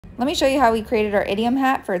Let me show you how we created our idiom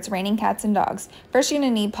hat for It's Raining Cats and Dogs. First, you're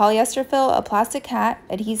going to need polyester fill, a plastic hat,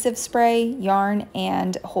 adhesive spray, yarn,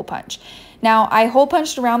 and hole punch. Now, I hole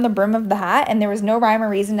punched around the brim of the hat, and there was no rhyme or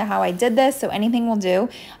reason to how I did this, so anything will do.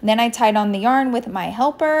 And then I tied on the yarn with my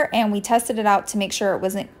helper, and we tested it out to make sure it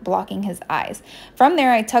wasn't blocking his eyes. From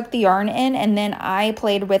there, I tucked the yarn in, and then I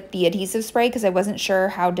played with the adhesive spray because I wasn't sure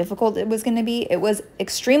how difficult it was going to be. It was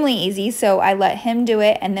extremely easy, so I let him do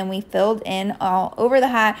it, and then we filled in all over the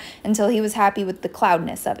hat until he was happy with the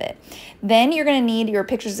cloudness of it. Then you're going to need your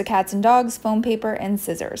pictures of cats and dogs, foam paper, and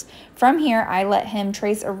scissors. From here, I let him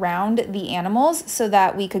trace around the animals so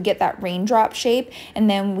that we could get that raindrop shape, and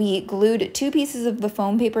then we glued 2 pieces of the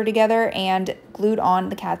foam paper together and glued on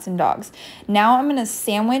the cats and dogs. Now I'm going to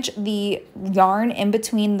sandwich the yarn in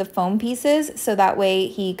between the foam pieces so that way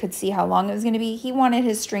he could see how long it was going to be. He wanted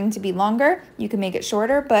his string to be longer. You can make it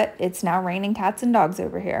shorter, but it's now raining cats and dogs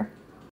over here.